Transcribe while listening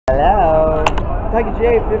Tiger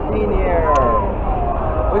J, 15 year.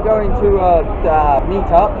 We're going to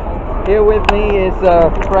meet up. Here with me is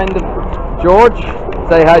a friend of George.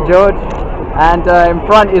 Say hi, George. And in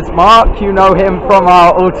front is Mark. You know him from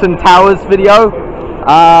our Alton Towers video.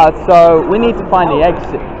 So we need to find the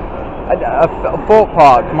exit. Fort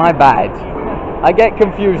Park, my bad. I get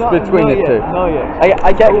confused between the two. I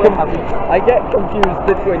get confused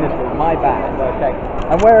between the two. My bad. Okay.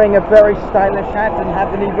 I'm wearing a very stylish hat and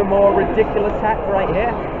have an even more ridiculous hat right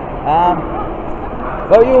here.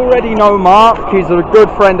 So you already know Mark. He's a good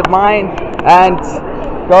friend of mine and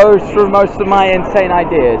goes through most of my insane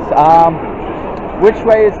ideas. Which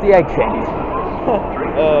way is the exit?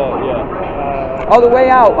 Oh, the way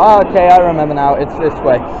out. Oh, okay, I remember now. It's this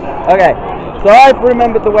way. Okay. So I've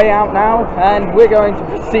remembered the way out now, and we're going to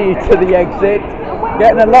proceed to the exit.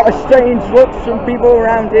 Getting a lot of strange looks from people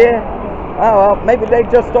around here. Oh well, maybe they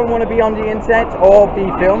just don't want to be on the internet or be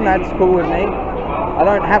filmed. That's cool with me. I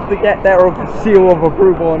don't have to get their seal of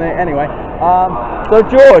approval on it anyway. So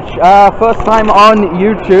George, first time on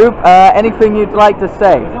YouTube. Anything you'd like to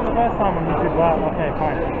say? It's not the first time on YouTube, but okay,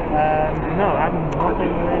 fine. No, I have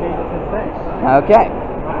nothing really to say. Okay.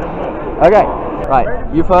 Okay. Right,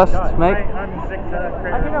 you first, mate. I'm sick to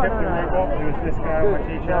who's this guy, my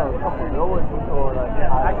teacher.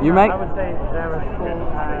 You, mate? I would say they're a school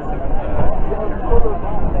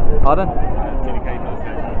Pardon?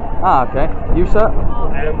 Ah, okay. You, sir?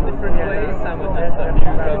 Different ways. Some are just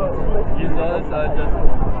Newgrounds users, just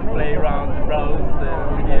play around, browse the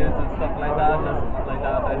videos and stuff like that,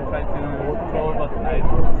 and try to control what I'm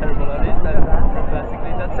terrible at it, and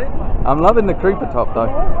basically that's it. I'm loving the creeper top though.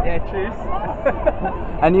 Yeah, cheers.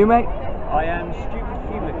 And you, mate? I am Stupid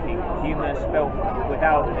Humour King, humour spelled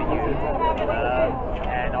without a U,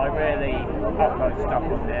 and I rarely upload stuff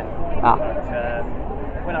on there, but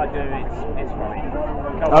when I do, it's funny.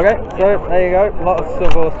 Okay, so there you go, lots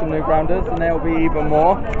of awesome Newgrounders, and there'll be even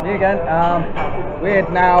more. Me again, we're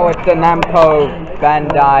now at the Namco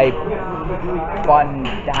Bandai Fun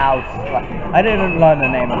House. I didn't learn the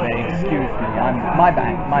name of it, excuse me, my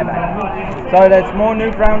bad. So there's more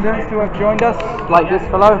Newgrounders who have joined us, like this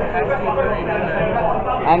fellow.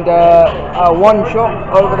 And one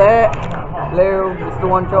shop over there. Hello, Mr.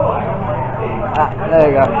 One Shot. There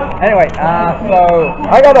you go. Anyway, so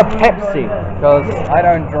I got a Pepsi because I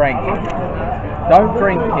don't drink. Don't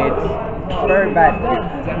drink, kids. It's very bad.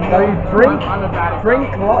 So you drink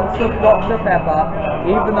lots of Dr. Pepper,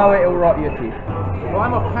 even though it will rot your teeth. Well,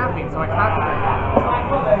 I'm off caffeine, so I have to drink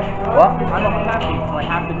alcohol. What? I'm off caffeine, so I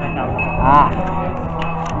have to drink alcohol.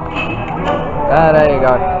 There you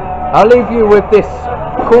go. I'll leave you with this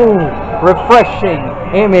cool, refreshing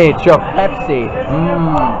image of Pepsi.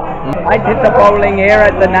 I did the bowling here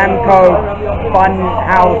at the Namco Fun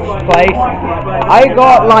House place. I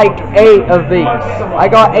got like 8 of these. I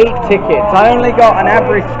got 8 tickets. I only got an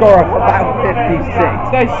average score of about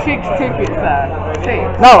 56. There's 6 tickets there.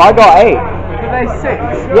 6? No, I got 8. But there's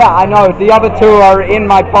 6? Yeah, I know. The other 2 are in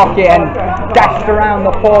my pocket and dashed around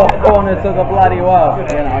the 4 corners of the bloody world.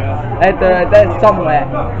 You know, they're somewhere.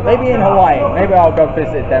 Maybe in Hawaii. Maybe I'll go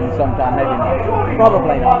visit them sometime. Maybe not.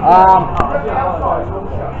 Probably not.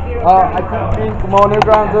 I think more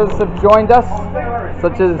Newgrounders have joined us,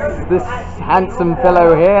 such as this handsome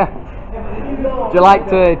fellow here. Would you like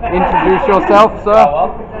to introduce yourself, sir?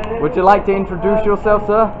 Would you like to introduce yourself,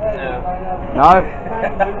 sir? No?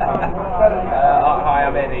 Hi,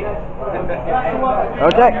 I'm Eddie.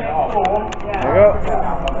 Okay. There you go.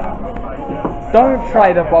 Don't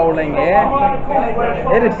try the bowling here.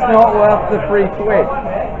 It is not worth the free quid.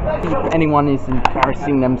 If anyone is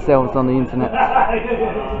embarrassing themselves on the internet.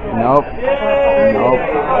 Nope.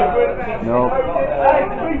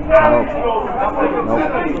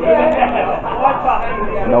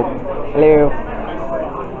 Hello.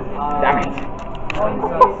 Damn it.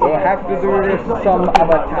 We'll have to do this some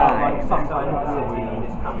other time.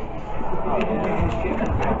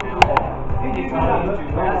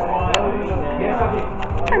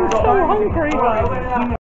 I'm so hungry.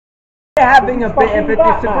 We're having a bit of a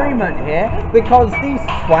disagreement here because these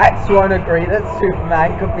twats won't agree that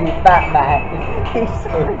Superman could be Batman.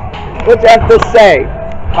 What do you have to say?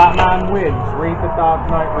 Batman wins. Read The Dark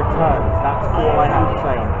Knight Returns. That's all I have to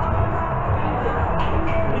say on this.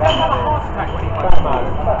 Batman.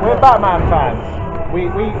 We're Batman fans. We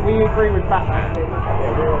agree with Batman.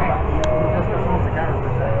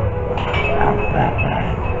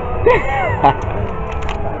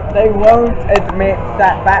 They won't admit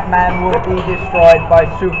that Batman would be destroyed by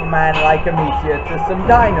Superman like a meteor to some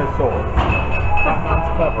dinosaurs. That's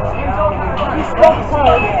clever.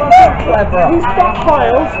 stockpiles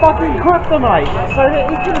fucking kryptonite, so that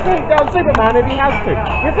he can take down Superman if he has to.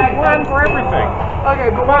 He has a plan for everything. Okay,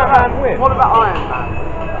 but what about Iron Man?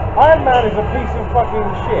 Iron Man is a piece of fucking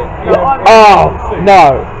shit.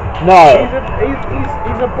 No.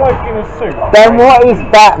 He's a bloke in a suit. Then what is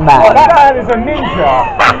Batman? Batman is a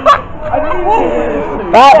ninja.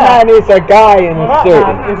 Batman is a guy in a suit.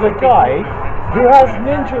 Batman is a guy who has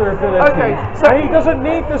ninja abilities. Okay, so and he doesn't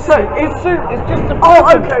need the suit. His suit is just a to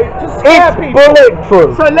It's scare people.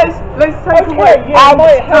 bulletproof. So let's take away. And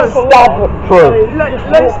stab-proof.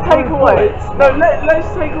 Let's take away. No, let's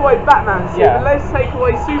take away Batman's suit. Yeah. And let's take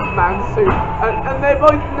away Superman's suit. And they're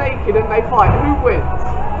both naked and they fight. Who wins?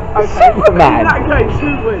 Okay. Superman. In that case,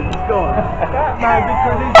 who wins? Go on. Batman,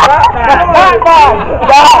 because he's Batman.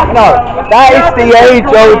 No, that is the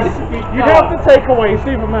age-old. You'd have to take away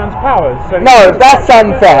Superman's powers. So No, that's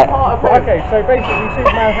unfair. Okay, so basically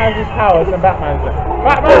Superman has his powers and Batman doesn't.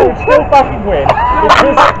 Batman would still fucking win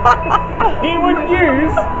because he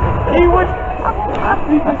would.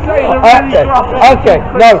 Okay,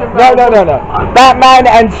 no. Batman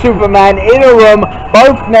and Superman in a room,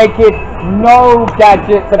 both naked, no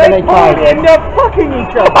gadgets of any kind. They end up fucking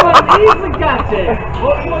each other. He's a gadget.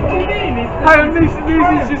 What do you mean? This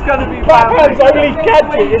is just going to be Batman's only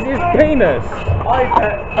gadget is his penis. I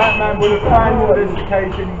bet Batman would have planned for this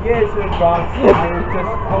occasion years in advance and it would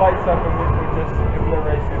just polite stuff and would just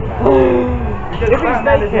obliterate him now. If he's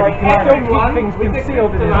naked, he can't keep things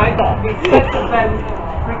concealed in his butt. It's better than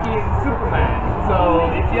freaking Superman. So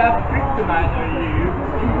if you have kryptonite on you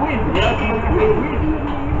win. You automatically win.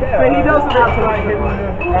 But he doesn't have to like him.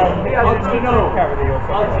 He has a tooth cavity or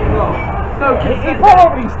something. No, He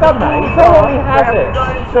probably's done that. He probably has it.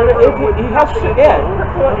 So that if he has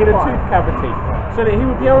kryptonite in a tooth cavity, so that he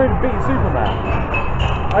would be able to beat Superman.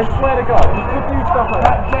 I swear to God, he could do stuff like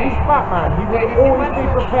that. He's Batman. He would always be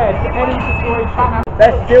prepared for any situation.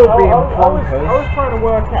 They're still being I was plonkers. trying to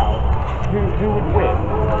work out who would win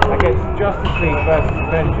against Justice League versus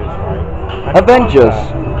Avengers, right? Avengers?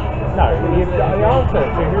 No, the answer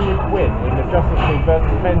to who would win in the Justice League versus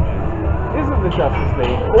Avengers isn't the Justice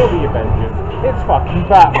League or the Avengers, it's fucking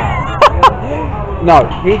Batman. No,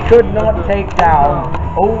 he could not take down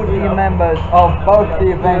all the members of both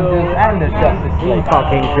the Avengers and the Justice League.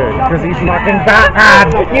 Fucking could, because he's fucking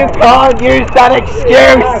Batman! You can't use that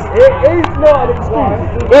excuse! It is not an excuse!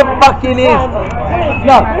 It fucking is!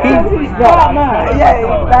 No, he's Batman!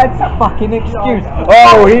 Yeah, that's a fucking excuse.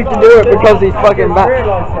 Oh, he can do it because he's fucking I Batman.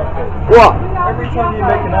 realise something. What? Every time you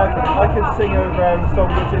make an argument, I can sing over a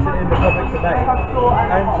song which isn't in the public domain,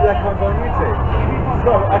 and that can't go on YouTube.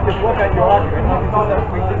 So I can work out your argument, I can just have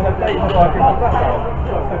we didn't have days to argue with that.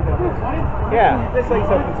 Yeah. Let's say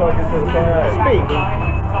something so I can just Speak.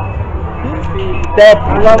 They're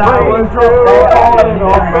plumbing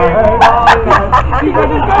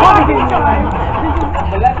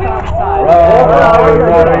The left hand side.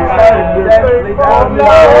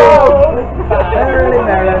 Merrily.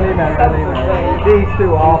 These two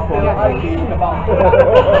are awful.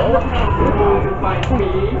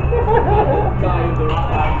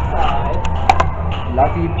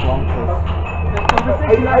 Bloody plonkers.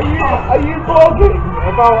 Are you vlogging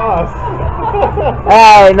about us?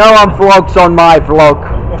 Hey, no one vlogs on my vlog.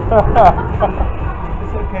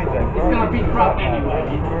 It's okay then. It's gonna be crap anyway.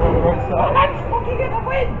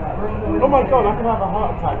 Oh my god, I can have a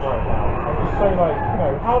heart attack right now. I'm just so like,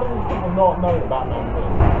 how do these people not know that Batman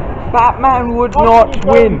wins? Batman would How not can you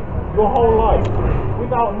go win. your whole life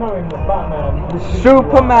without knowing that Batman is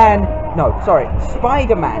Superman, no, sorry,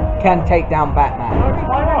 Spider-Man can take down Batman.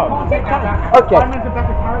 Why not? Okay. Spider-Man's a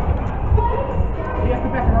better character. He has the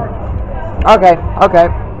better character. Okay.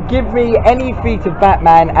 Give me any feat of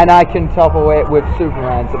Batman and I can topple it with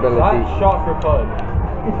Superman's abilities. That's shot for fun.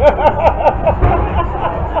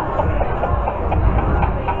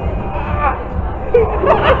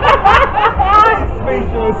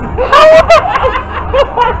 Speechless.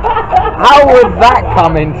 How would that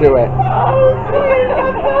come into it?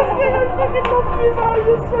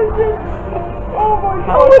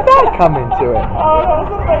 How would that come into it?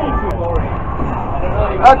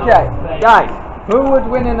 Okay, guys, who would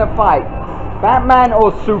win in a fight? Batman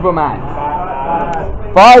or Superman?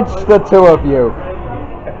 Fudge the two of you.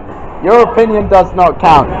 Your opinion does not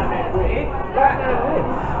count.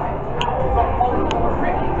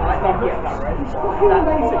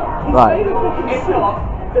 Right.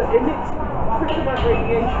 Kryptonite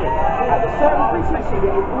radiation at a certain frequency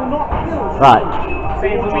that it will not kill. Right.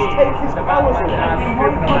 Same for me. Take his The powers Batman away. has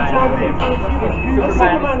kryptonite with him.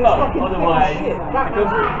 Superman is not. Otherwise, Batman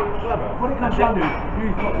is fucking clever. when it comes down to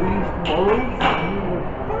who's got the least morals,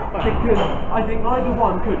 Because I think either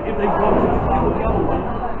one could, if they wanted to kill the other one,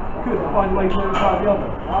 could find a way to overpower the other.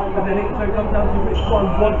 But then it so comes down to which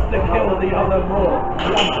one wants to kill the other more.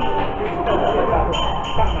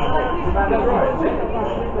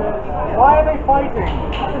 Why are they fighting?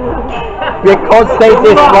 Because they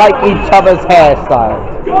dislike each other's hairstyles.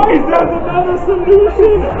 Guys, there's another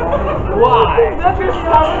solution! Why? Let's just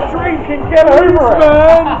have a drink and get over it! I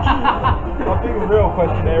think the real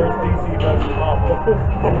question there is DC versus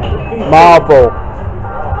Marvel.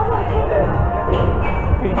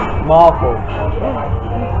 Marvel.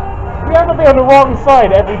 We have to be on the wrong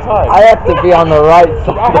side every time. I have to be on the right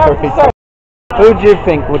side every time. Who do you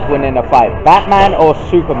think would win in a fight, Batman or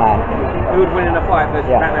Superman? Who would win in a fight versus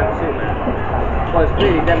Yeah. Batman or Superman? Well, it's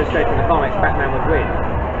clearly demonstrated in the comics Batman would win.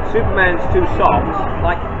 Superman's too soft.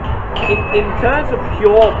 Like, in terms of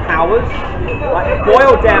pure powers, like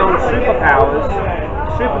boiled down superpowers,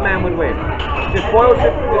 Superman would win. Just boiled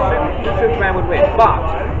Superman would win. But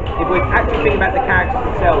if we're actually thinking about the characters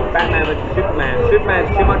themselves, Batman versus Superman,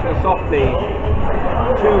 Superman's too much of a softie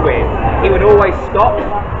to win. He would always stop,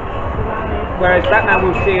 whereas Batman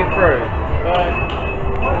will see it through.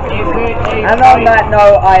 And on that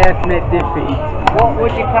note, I admit defeat. What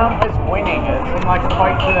would you count as winning? As in like a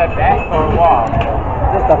fight to the death or what?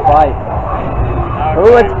 Just a fight.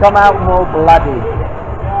 Who would come out more bloody?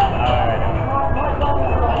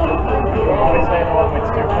 Always say the one with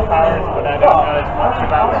superpowers, but I don't know as much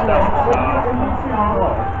about stuff.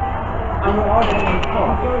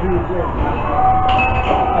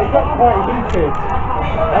 It got quite heated.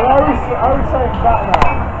 And I was saying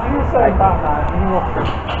Batman. You were saying Batman. And you were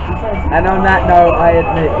saying And on that note, I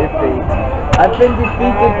admit defeat. I've been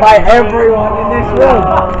defeated by everyone in this room.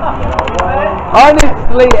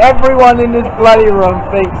 Honestly, everyone in this bloody room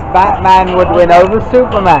thinks Batman would win over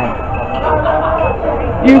Superman.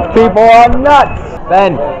 You people are nuts.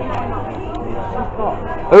 Ben,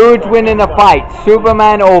 who would win in a fight,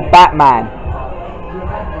 Superman or Batman?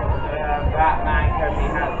 Batman currently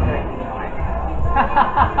has kryptonite.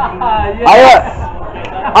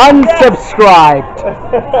 Unsubscribed.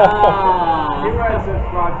 You won't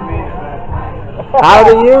subscribe to me. How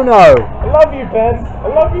do you know? I love you, Ben. I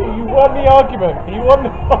love you. You won the argument. You won the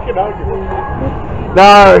fucking argument.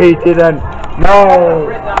 No, he didn't. No.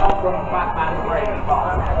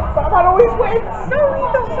 Batman always wins. No, he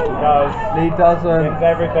doesn't. Guys, He doesn't. it's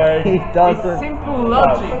everything. He doesn't. Simple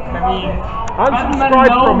logic. I mean,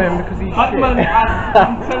 Unsubscribe from him because he's Batman shit. has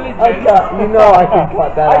intelligence. You know I can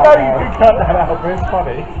cut that I out. know you can cut that out, but it's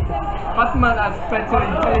funny. Batman has better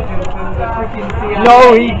intelligence than the freaking CIA.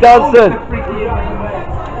 No, he doesn't. The freaking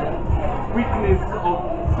weakness of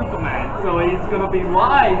Superman, so he's gonna be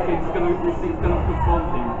wise. He's gonna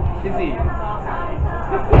confront him. Is he?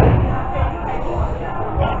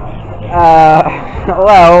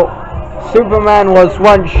 Well, Superman was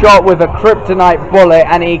once shot with a kryptonite bullet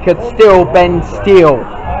and he could still bend steel.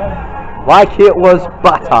 Like it was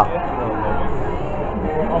butter.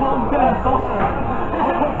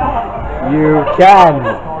 You can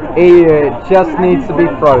eat it, just needs to be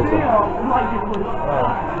frozen.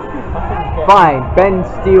 Fine, bend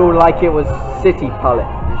steel like it was city pullet.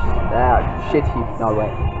 Shitty, no way.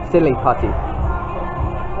 Silly putty.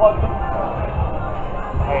 What?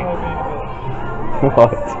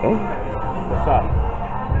 What's up?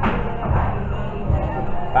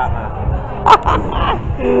 Batman.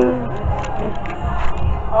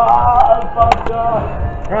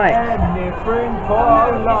 Right. Anything for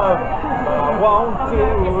love. I want to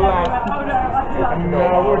laugh. And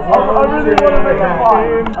I would I really want to make a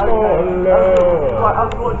fight. for love. I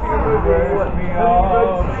was watching a movie Raise me and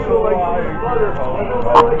up he so I can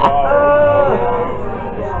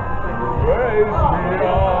raise me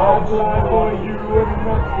up for you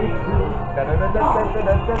and that's the truth.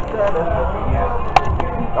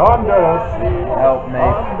 Under the sea. Help me.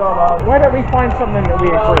 Why don't we find something that we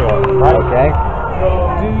agree on, right? Okay.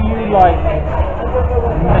 Do you like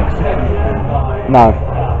Mexican food? No.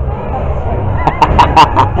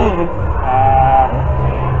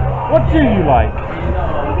 What do you like?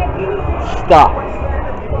 Stuff.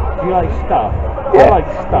 Do you like stuff? Yeah. I like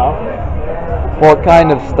stuff. What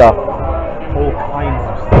kind of stuff? All kinds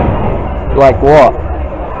of stuff. Like what?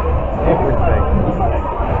 Everything.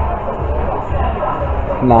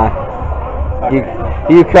 Nah.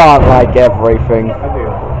 You can't like everything. I do. I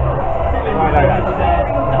know that. I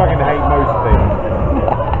fucking hate most things.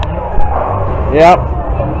 Yep.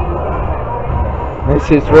 This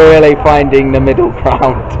is really finding the middle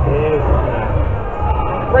ground. It is.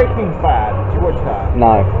 Breaking Bad. Did you watch that?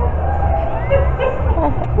 No.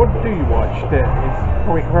 What do you watch that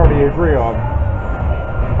we can probably agree on?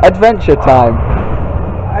 Adventure Time.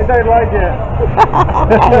 I don't like it.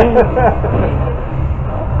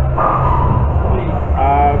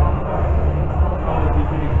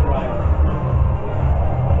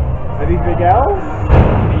 Anything else?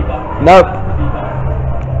 Nope.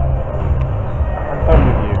 I'm done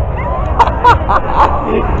with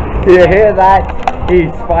you. You hear that?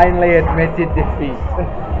 He's finally admitted defeat.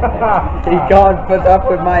 He can't put up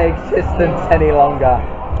with my existence any longer.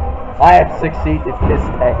 I have succeeded this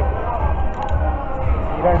day.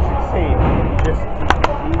 You don't succeed. He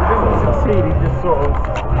doesn't succeed. He just sort of.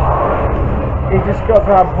 He just got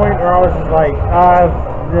to that point where I was just like,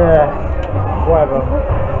 yeah, whatever.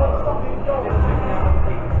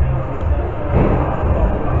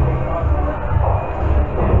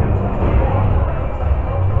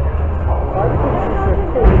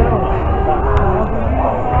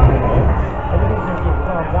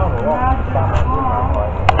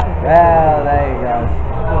 Well, there you go.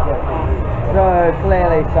 So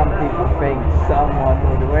clearly some people think someone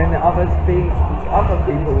would win, others think other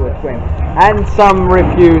people would win. And some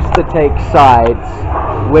refuse to take sides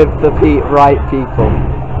with the right people.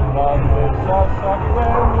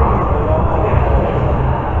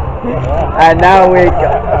 And now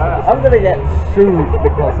I'm gonna get sued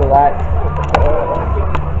because of that.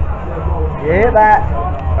 You hear that?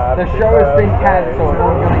 The show has been cancelled. I'm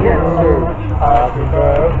gonna get sued. Happy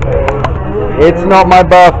birthday. It's not my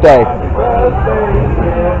birthday.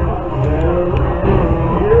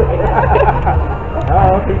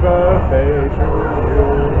 Happy birthday to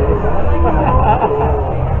you.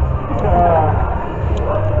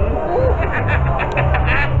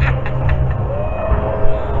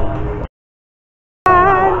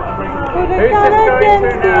 Who's this going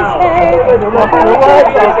to now?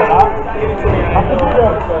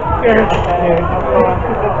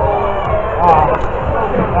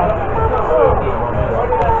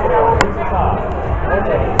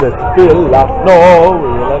 Destilla, no,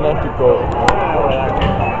 we'll let you go.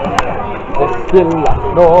 Destilla,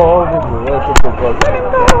 no, we'll let you go.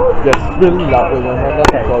 Destilla, we'll let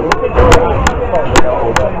you go.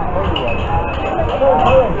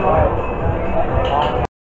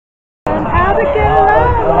 How to get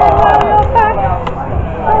along on your back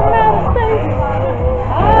from outer space.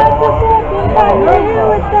 I was walking by here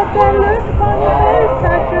with that look on your face.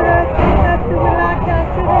 I should have think that you were like I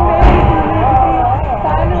should have made you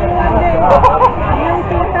finally one day. You'll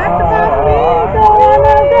be back about me, go on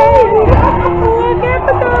a day. Forget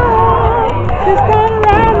the door, just turn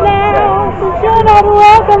around now, 'cause you're not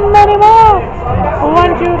welcome anymore.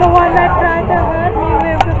 Weren't you the one that tried to hurt me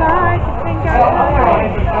with goodbye? You think I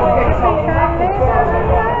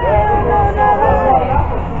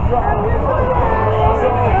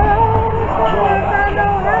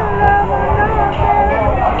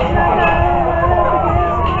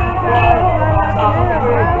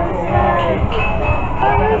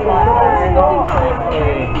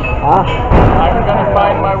I'm gonna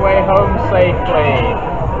find my way home safely.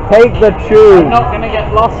 Take the tube. I'm not gonna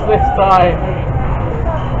get lost this time.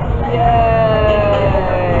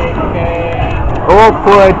 Yay! Okay.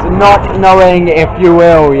 Awkward, not knowing if you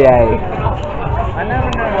will, yay. I never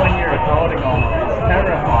know when you're recording on. It's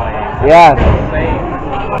terrifying. Yes.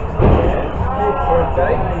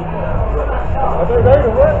 Safe.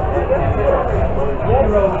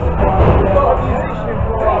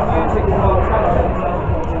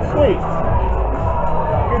 Sweet.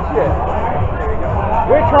 Good shit.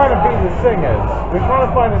 We're trying to be the singers. We're trying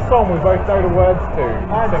to find a song we both know the words to.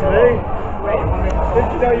 Actually, did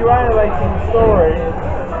you know you're animating the story?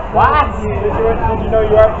 What? Did you know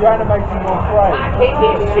you're animating your frame? I hate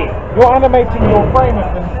this shit. You're animating your frame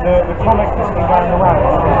at the comic that's been going around.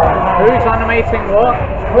 Who's animating what?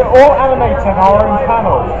 We're all animating our own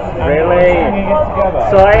panels. And Really? we're singing it together.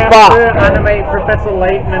 So I have Fuck. to animate Professor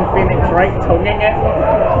Layton and Phoenix Wright tonguing it?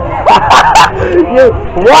 You,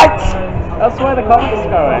 what? That's where the comic's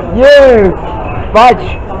going. You,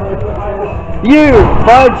 Fudge. You,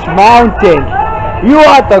 Fudge Mountain. You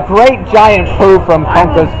are the great giant poo from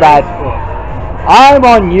Conker's Bad. I'm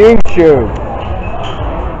on YouTube.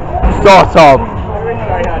 Sort of. I wish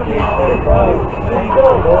I had YouTube.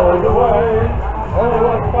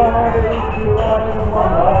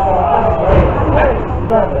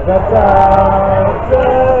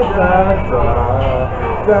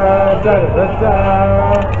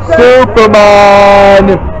 Superman.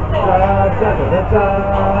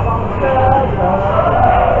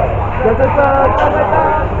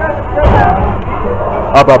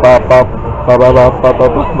 Up, up, up, up, up, up, up, up,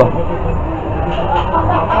 up, up.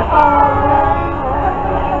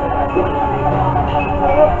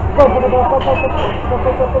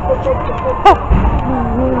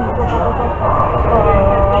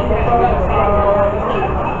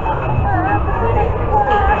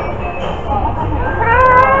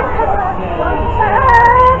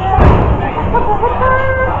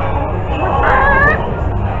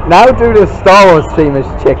 Now do the Star Wars theme as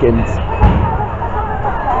chickens.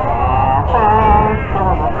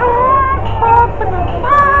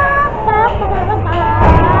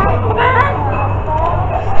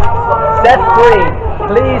 Set free.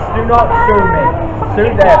 Please do not sue me.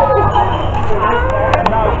 Sue them.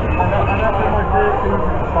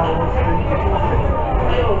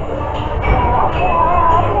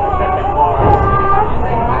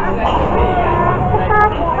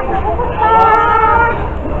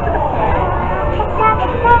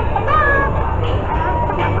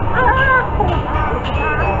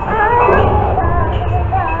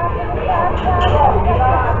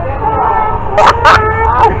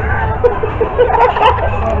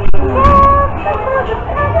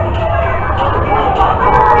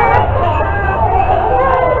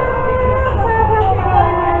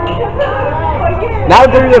 Now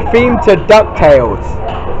do the theme to DuckTales.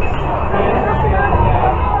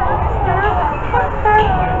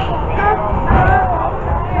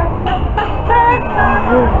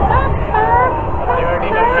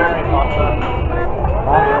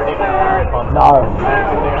 No.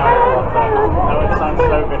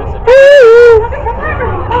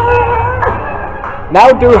 Now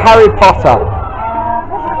do Harry Potter.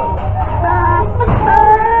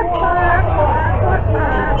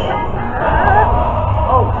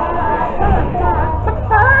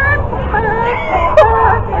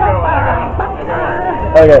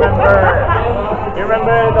 Okay. You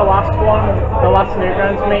remember the last one, the last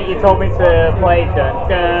Newgrounds meet? You told me to play dun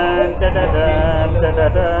dun dun dun dun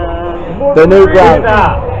dun dun. The Newgrounds.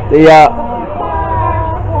 The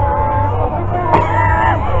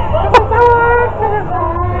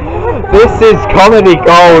This is comedy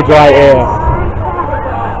gold right here.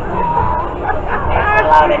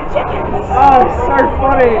 Oh, it's so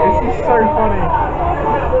funny. This is so funny.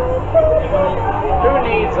 Who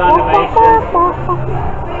needs animation?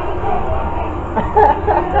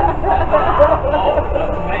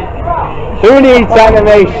 Who needs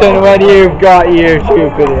animation when you've got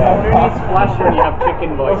YouTube Who videos? needs flash when you have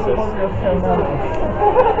chicken voices?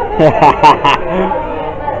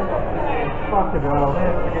 Fucking hell.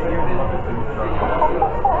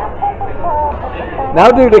 Now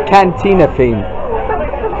do the Cantina theme.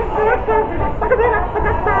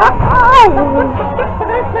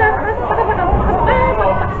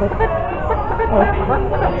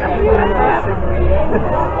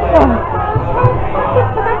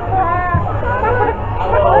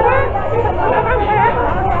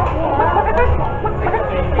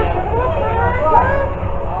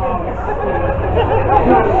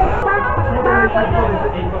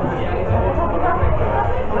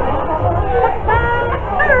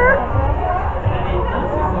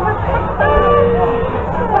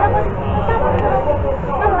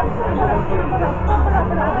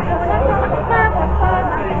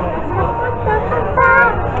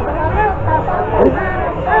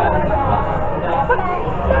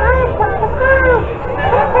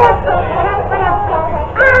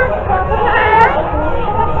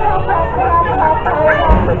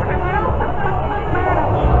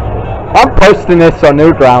 I'm posting this on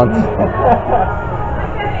Newgrounds.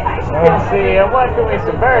 You can see I'm working with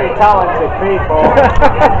some very talented people.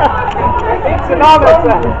 It's an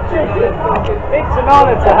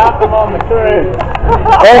honour to have them on the crew.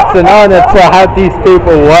 It's an honour to have these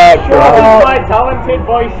people work. This Right? is my talented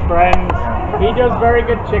voice friend. He does very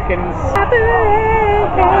good chickens.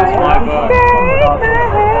 That's my book.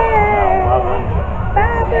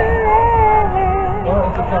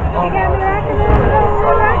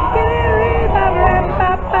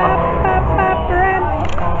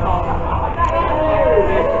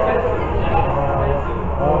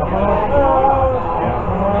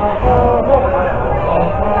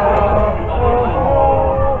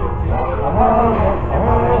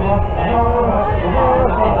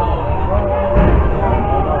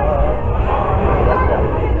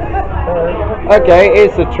 Okay,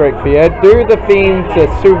 it's a trick for you. Do the theme to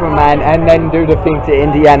Superman and then do the theme to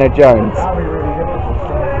Indiana Jones.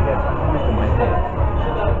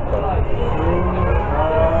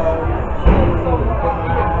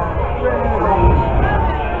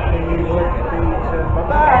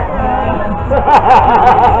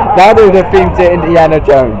 Now do the theme to Indiana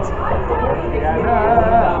Jones.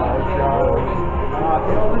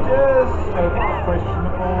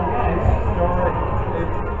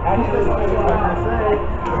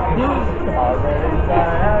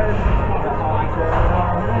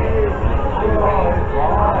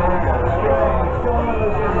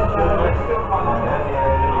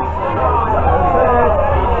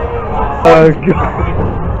 Oh god.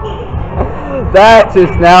 That is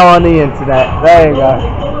now on the internet. There you go.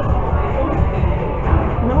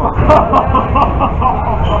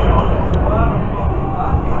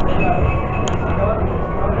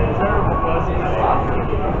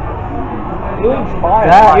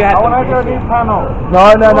 I want to do a new panel.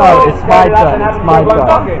 No, it's my turn. It's my turn.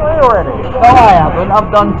 No, I haven't. I've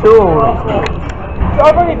done two already.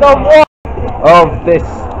 I've only done one. Of this.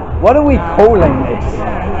 What are we calling this?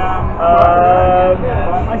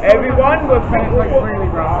 Everyone, what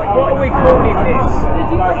are we calling this?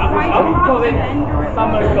 I'm calling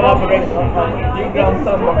summer collaboration. Newgrounds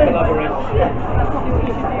summer collaboration.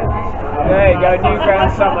 There you go,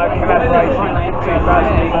 Newgrounds summer collaboration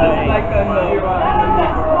 2018. Like a new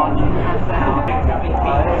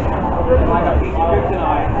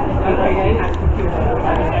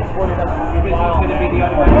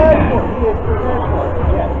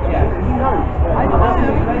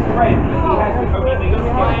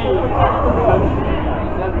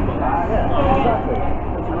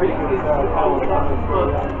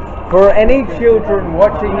For any children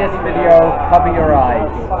watching this video, cover your eyes.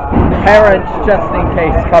 Parents, just in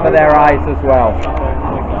case, cover their eyes as well.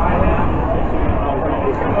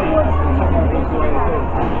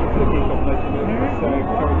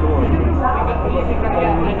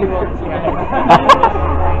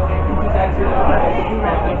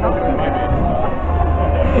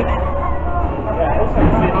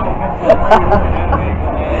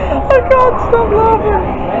 I can't stop laughing.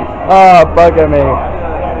 Oh, bugger me.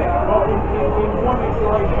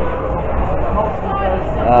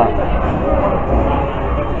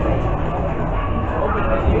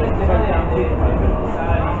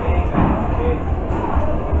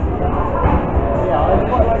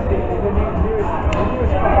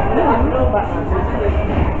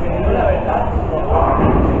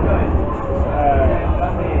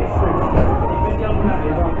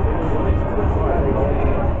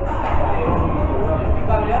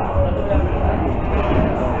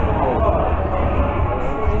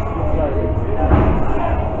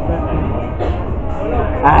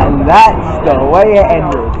 And that's the way it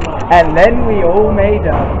ended. And then we all made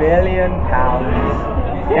 £1 billion.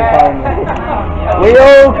 If only. We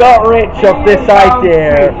all got rich off this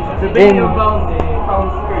idea.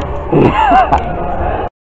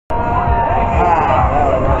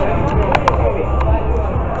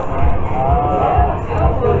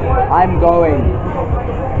 I'm going.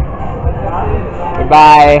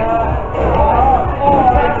 Goodbye.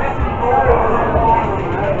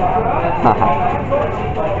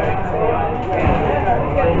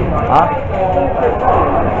 Huh?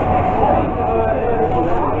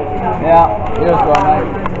 Yeah, here's one, mate.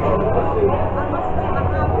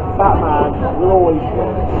 Batman will always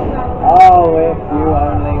win. Oh, if you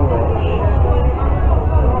only wish.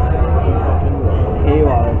 He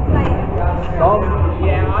won't. Tom?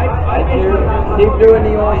 Yeah, I Keep doing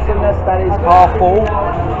the awesomeness that is half full.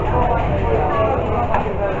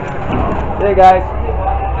 See you guys.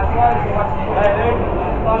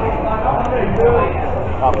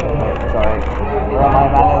 Oh, sorry. Where are my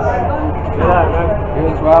manners? You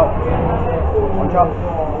as well. Watch out.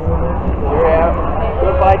 Cheerio.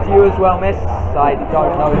 Goodbye to you as well, miss. I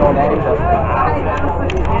don't know your name, but...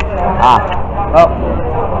 Oh.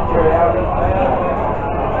 Cheerio.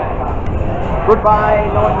 Goodbye,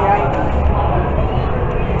 Lord Yank.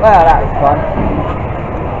 Well, that was fun.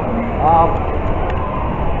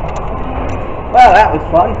 Well, that was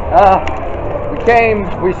fun. We came,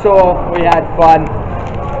 we saw, we had fun.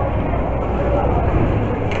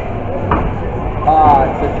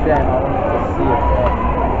 It's a shame. I wanted to see it.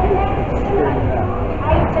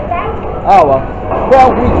 Oh well. Well,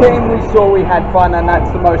 we came, we saw, we had fun, and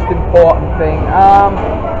that's the most important thing.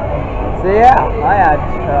 So yeah, I had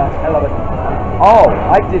hell of a... Oh,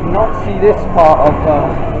 I did not see this part of...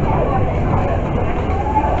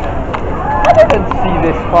 I didn't see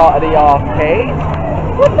this part of the arcade.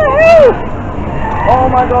 What the hell? Oh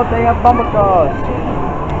my god, they have bumper cars.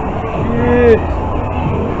 Shit.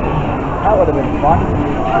 That would have been fun.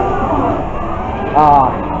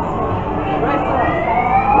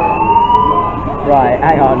 Right,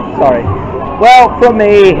 hang on, sorry. Well, from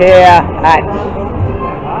me here at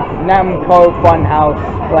Namco Funhouse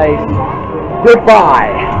Place,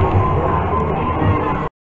 goodbye.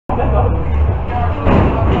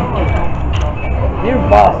 You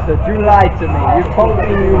bastard, you lied to me. You told me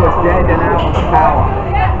you was dead and out of power.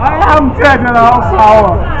 I am dead and out of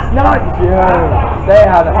power. Not you. Say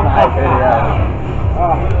how to my video.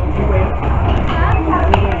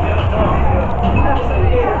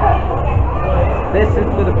 This is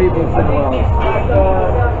for the people in the world.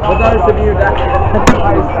 For those of you that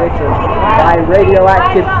is bitten by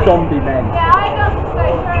radioactive zombie men.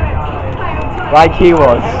 Like he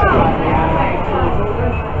was.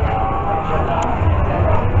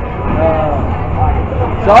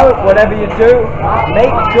 So, whatever you do,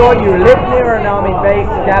 make sure you live near an army base,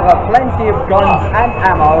 gather plenty of guns and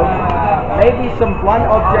ammo, maybe some blunt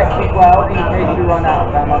objects as well in case you run out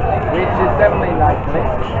of ammo, which is definitely likely.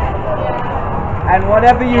 And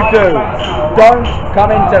whatever you do, don't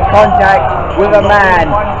come into contact with a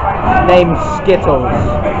man named Skittles.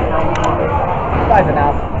 Bye for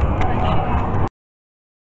now.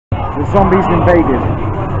 The zombies invaded.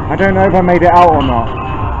 I don't know if I made it out or not,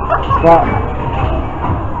 but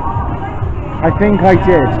I think I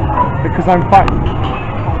did, because I've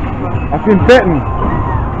been bitten.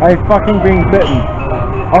 I've fucking been bitten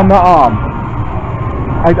on the arm.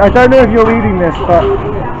 I don't know if you're reading this, but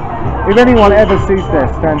if anyone ever sees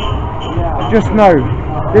this, then just know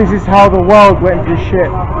this is how the world went to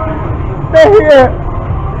shit. They're here!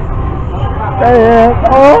 They're here!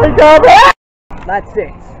 Oh my god! That's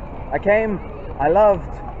it. I came, I loved,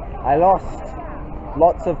 I lost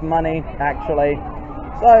lots of money actually.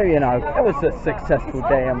 So, you know, it was a successful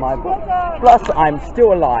day in my book. Plus, I'm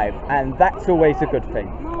still alive, and that's always a good thing.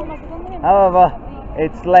 However,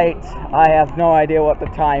 it's late. I have no idea what the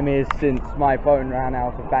time is since my phone ran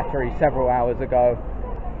out of battery several hours ago.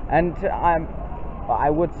 And I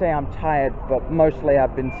would say I'm tired, but mostly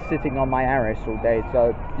I've been sitting on my Aris all day,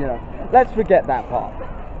 so, you know, let's forget that part.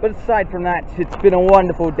 But aside from that, it's been a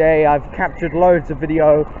wonderful day. I've captured loads of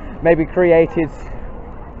video, maybe created,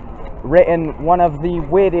 written one of the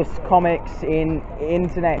weirdest comics in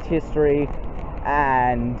internet history,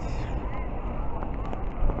 and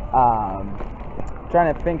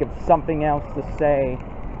trying to think of something else to say,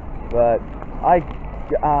 but I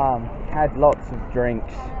had lots of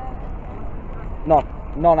drinks, not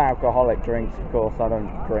non-alcoholic drinks, of course. I don't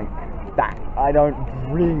drink that. I don't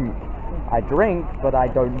drink. I drink, but I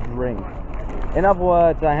don't drink. In other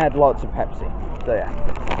words, I had lots of Pepsi. So yeah.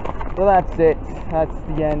 So that's it. That's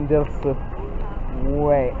the end of the...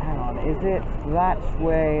 Wait, hang on. Is it that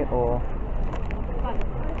way or...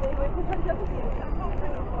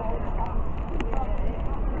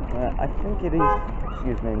 I think it is...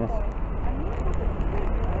 Excuse me, miss.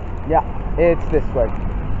 Yeah, it's this way.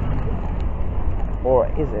 Or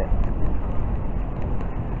is it?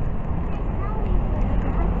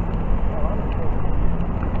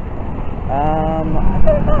 I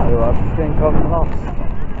don't know. I think I'm lost.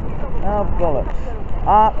 Oh, bollocks.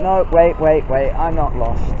 Ah, no, wait. I'm not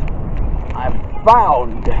lost. I'm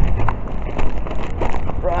found.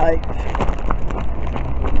 Right.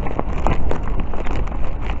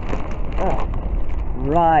 Oh.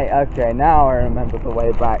 Right, okay, now I remember the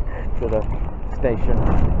way back to the station.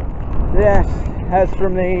 Yes, as for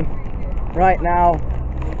me, right now,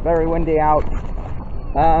 very windy out.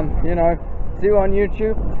 You know, do on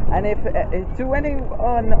YouTube, and if to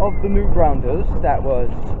anyone of the Newgrounders that was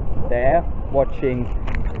there watching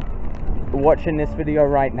this video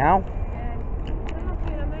right now,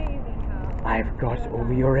 I've got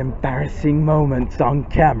all your embarrassing moments on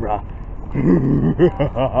camera.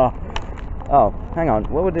 Oh, hang on,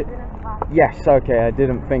 what would it... Yes, okay, I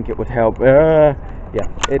didn't think it would help. Yeah,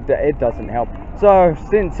 it doesn't help. So,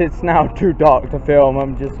 since it's now too dark to film,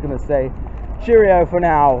 I'm just gonna say cheerio for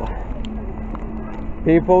now,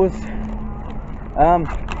 peoples.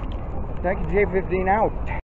 Thank you, J15 out.